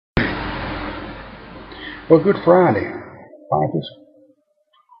Well, Good Friday, Pipers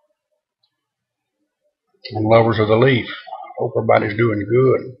and lovers of the leaf. Hope everybody's doing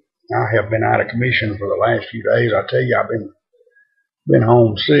good. I have been out of commission for the last few days. I tell you, I've been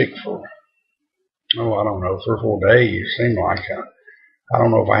home sick for I don't know, 3 or 4 days. Seemed like I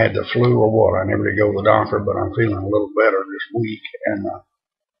don't know if I had the flu or what. I never did go to the doctor, but I'm feeling a little better this week, and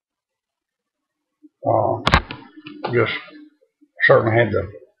just certainly had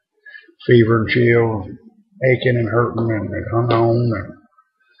the fever and chill, aching and hurting, and it hung on,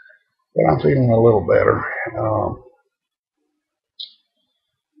 but I'm feeling a little better.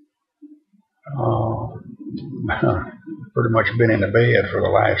 Pretty much been in the bed for the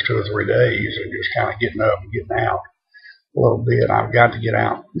last 2 or 3 days and just kind of getting up and getting out a little bit. I've got to get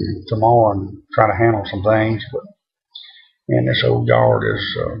out tomorrow and try to handle some things, and this old yard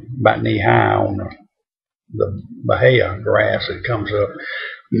is about knee high on the bahia grass that comes up.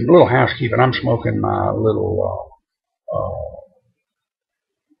 A little housekeeping. I'm smoking my little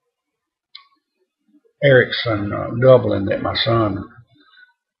Erickson Dublin that my son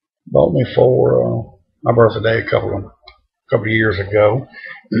bought me for my birthday a couple of years ago,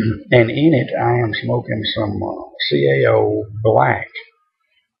 and in it I am smoking some CAO Black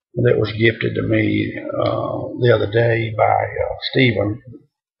that was gifted to me the other day by Stephen,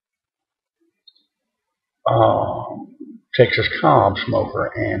 Texas Cobb smoker,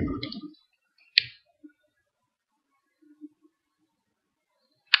 and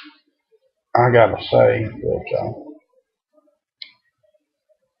I gotta say that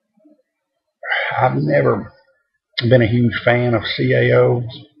I've never been a huge fan of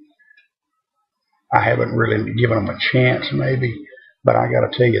CAOs. I haven't really given them a chance, maybe, but I got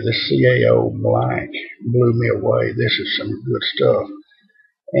to tell you, this CAO Black blew me away. This is some good stuff.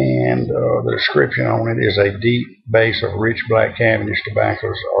 And the description on it is a deep base of rich black Cavendish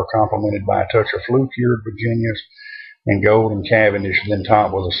tobaccos are complemented by a touch of flue-cured Virginias and golden Cavendish, then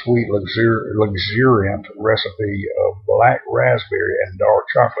topped with a sweet, luxuriant recipe of black raspberry and dark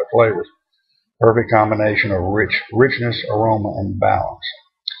chocolate flavors. Perfect combination of richness, aroma, and balance.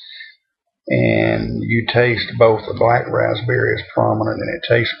 And you taste both the black raspberry is prominent and it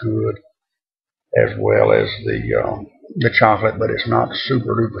tastes good, as well as the chocolate, but it's not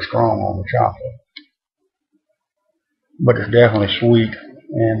super duper strong on the chocolate. But it's definitely sweet,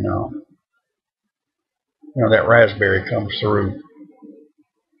 and that raspberry comes through.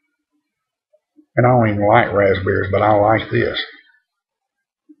 And I don't even like raspberries, but I like this.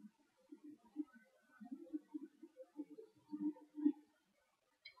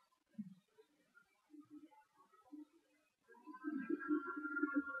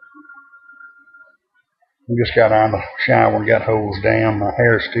 We just got out of the shower and got hosed down. My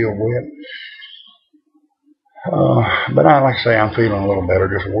hair's still wet. But like I say, I'm feeling a little better,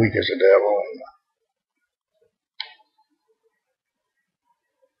 just weak as the devil.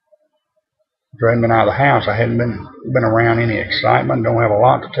 I hadn't been out of the house. I hadn't been around any excitement. Don't have a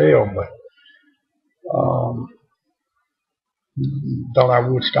lot to tell, but thought I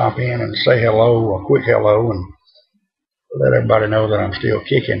would stop in and say hello, a quick hello, and let everybody know that I'm still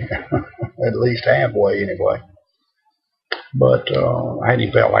kicking, at least halfway anyway. But I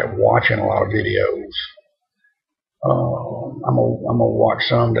hadn't felt like watching a lot of videos. I'm gonna watch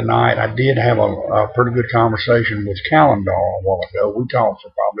some tonight. I did have a pretty good conversation with Calendar a while ago. We talked for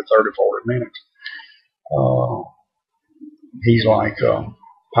probably 30, 40 minutes. He's like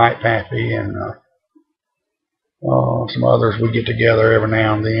Pipe Pappy and some others. We get together every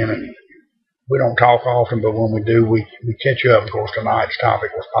now and then, and we don't talk often, but when we do, we catch up. Of course, tonight's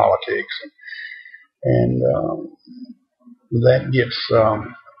topic was politics, and that gets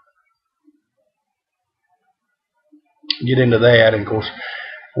get into that. And of course,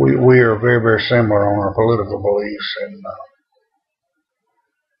 we are very, very similar on our political beliefs, and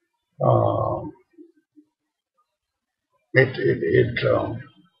it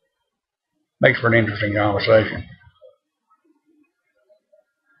makes for an interesting conversation.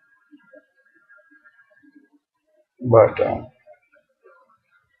 But I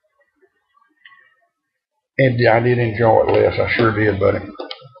did enjoy it, Les. I sure did, buddy.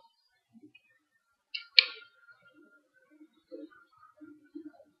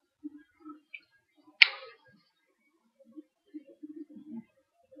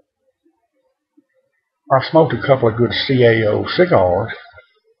 I smoked a couple of good CAO cigars,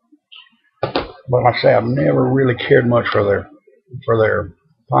 but like I say, I've never really cared much for their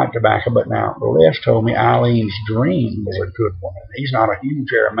pipe tobacco. But now Les told me Eileen's Dream was a good one. He's not a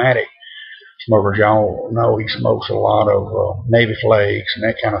huge aromatic smoker. As y'all know, he smokes a lot of Navy Flakes and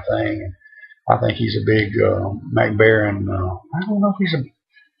that kind of thing. And I think he's a big Mac Baren. I don't know if he's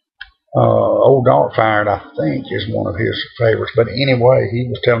Old Darkfired, I think, is one of his favorites. But anyway, he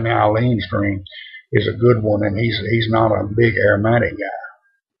was telling me Eileen's Dream is a good one, and he's not a big aromatic guy.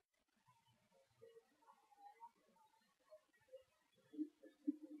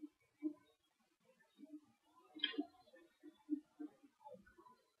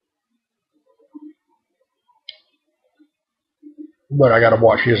 But I got to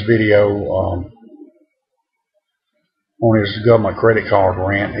watch his video on his government credit card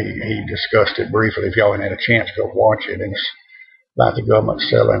rant. He discussed it briefly. If y'all ain't had a chance, go watch it. And it's about the government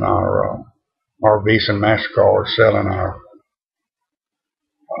selling our Visa and MasterCard, selling our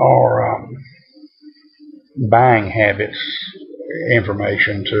buying habits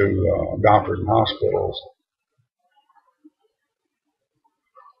information to doctors and hospitals.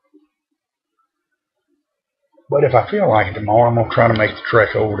 But if I feel like it tomorrow, I'm gonna try to make the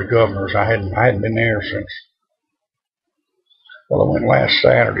trek over to Governor's. I hadn't been there since. Well, I went last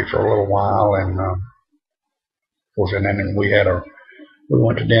Saturday for a little while, and of course, and then we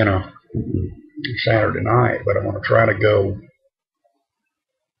went to dinner Saturday night. But I want to try to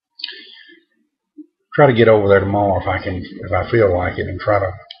get over there tomorrow if I feel like it, and try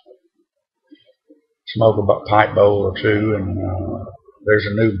to smoke a pipe bowl or two. And there's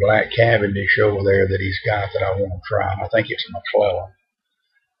a new black Cavendish over there that he's got that I want to try. And I think it's a McClellan.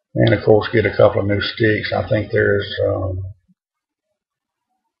 And of course, get a couple of new sticks. I think there's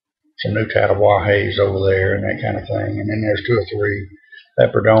some new Tatawahes over there and that kind of thing. And then there's 2 or 3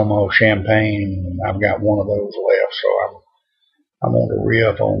 Perdomo champagne. I've got one of those left, so I want to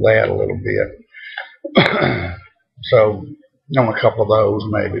re-up on that a little bit. So on a couple of those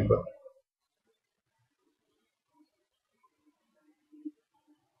maybe, but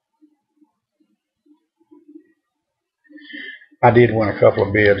I did win a couple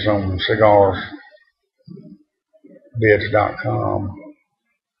of bids on cigarsbids.com.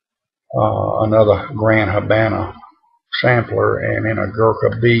 Another Grand Habana sampler, and then a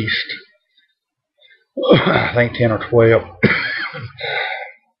Gurkha Beast. I think 10 or 12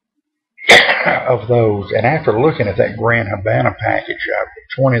 of those. And after looking at that Grand Habana package,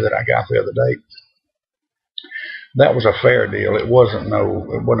 20 that I got the other day, that was a fair deal. It wasn't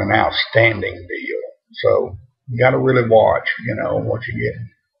an outstanding deal. So you got to really watch, what you get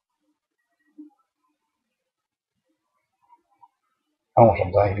on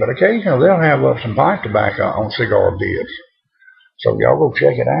some things. But occasionally they'll have some pipe tobacco on cigar bids. So y'all go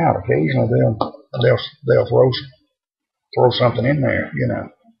check it out. Occasionally they'll throw something in there,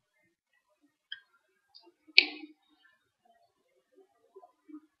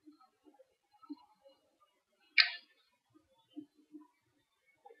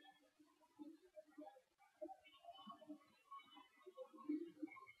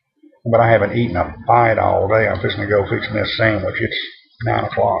 But I haven't eaten a bite all day. I'm fixing to go fix me a sandwich. It's 9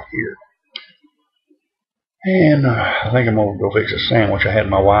 o'clock here. And I think I'm going to go fix a sandwich. I had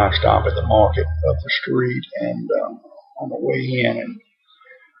my wife stop at the market up the street and on the way in, and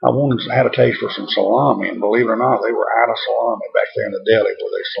I had a taste for some salami, and believe it or not, they were out of salami back there in the deli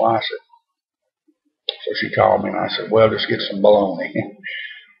where they slice it. So she called me, and I said, well, just get some bologna.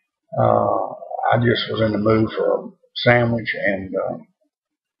 I just was in the mood for a sandwich, and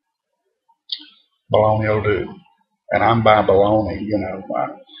bologna will do. And I'm by bologna,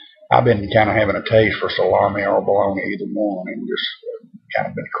 I've been kind of having a taste for salami or bologna, either one, and just kind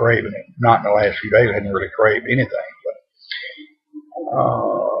of been craving it. Not in the last few days. I hadn't really craved anything, but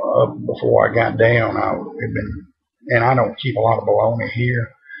before I got down, and I don't keep a lot of bologna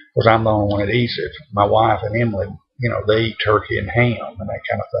here because I'm the only one that eats it. My wife and Emily, they eat turkey and ham and that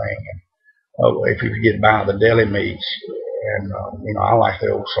kind of thing. And if you get by the deli meats, and I like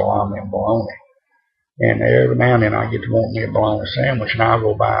the old salami and bologna. And every now and then I get to want me a bologna sandwich, and I'll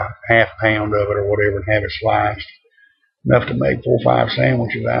go buy half a pound of it or whatever and have it sliced, enough to make 4 or 5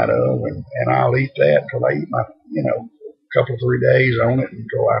 sandwiches out of, and I'll eat that until I eat my, couple of 3 days on it and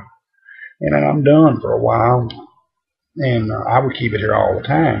then I'm done for a while. And I would keep it here all the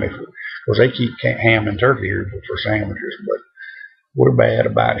time because they keep ham and turkey here for sandwiches. But we're bad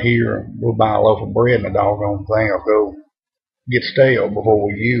about here. We'll buy a loaf of bread and the doggone thing will go get stale before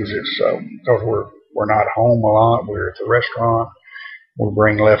we use it. So because we're not home a lot, we're at the restaurant. We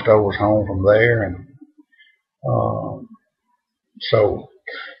bring leftovers home from there, and so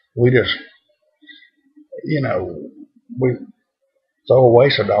we just, we throw away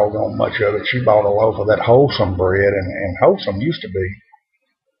so doggone much of it. She bought a loaf of that Wholesome bread, and Wholesome used to be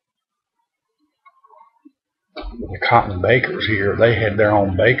the Cotton Bakers here. They had their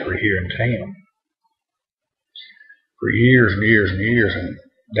own bakery here in town for years and years and years, and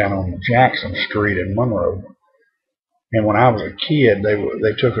down on Jackson Street in Monroe. And when I was a kid,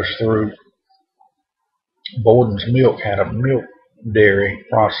 they took us through Borden's Milk had a milk dairy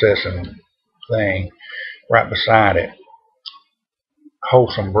processing thing right beside it.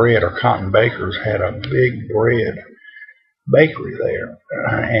 Wholesome Bread or Cotton Bakers had a big bread bakery there.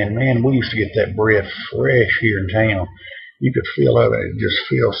 And man, we used to get that bread fresh here in town. You could feel it. It just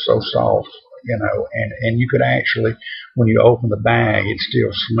feels so soft, and you could actually, when you open the bag, it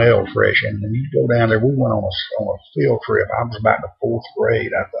still smelled fresh. And when you go down there, we went on a field trip. I was about in the fourth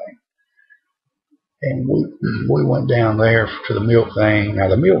grade, I think. And we went down there to the milk thing. Now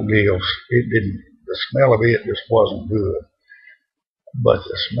the milk deals, the smell of it just wasn't good. But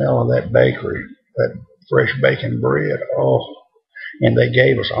the smell of that bakery, that fresh baking bread, oh, and they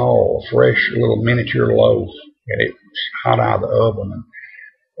gave us all a fresh little miniature loaf, and it was hot out of the oven.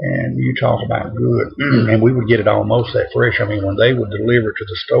 And you talk about good. And we would get it almost that fresh. I mean, when they would deliver it to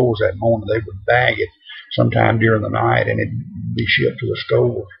the stores that morning, they would bag it sometime during the night, and it'd be shipped to the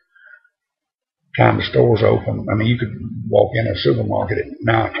store. Time the stores open, I mean, you could walk in a supermarket at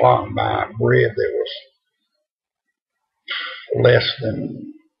 9 o'clock and buy bread that was less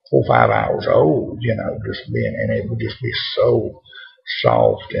than 4 or 5 hours old, and it would just be so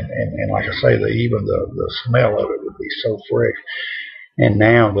soft, and like I say, even the smell of it would be so fresh. And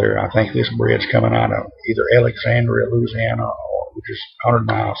now I think this bread's coming out of either Alexandria, Louisiana, which is 100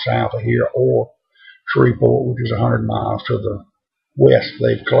 miles south of here, or Shreveport, which is 100 miles to the west.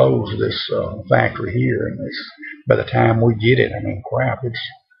 They've closed this factory here, and by the time we get it, I mean, crap, it's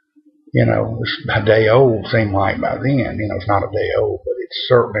a day old. Seemed like by then, it's not a day old, but it's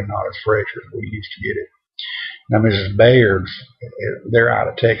certainly not as fresh as we used to get it. Now, Mrs. Baird's, they're out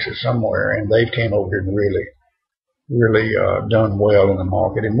of Texas somewhere, and they've came over here and really done well in the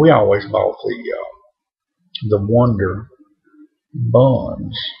market. And we always bought the Wonder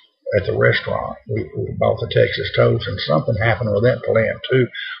buns at the restaurant. We bought the Texas toast, and something happened with that plant too.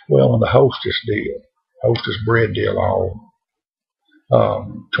 Well, when the Hostess bread deal, all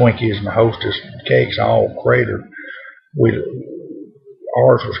Twinkies and the Hostess cakes all cratered.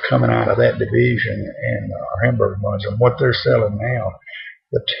 Ours was coming out of that division, and our hamburger buns, and what they're selling now,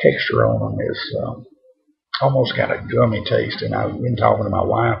 the texture on them is almost got a gummy taste. And I've been talking to my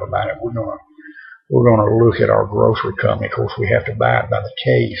wife about it. We're gonna look at our grocery company. Of course, we have to buy it by the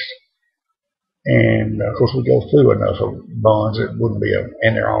case. And of course, we go through enough of buns, it wouldn't be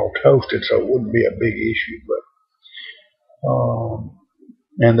and they're all toasted, so it wouldn't be a big issue. But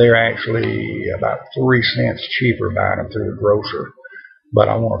and they're actually about 3 cents cheaper buying them through the grocer. But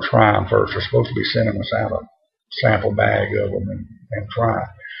I want to try them first. They're supposed to be sending us out a sample bag of them and try.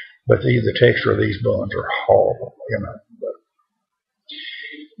 But the texture of these buns are horrible, But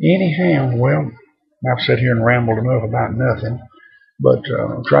anyhow, well, I've sat here and rambled enough about nothing. But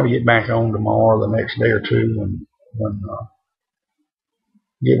I'll try to get back on tomorrow, the next day or two, when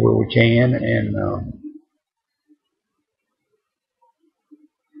get where we can, and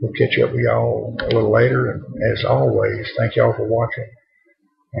we'll catch up with y'all a little later. And as always, thank y'all for watching,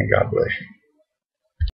 and God bless you.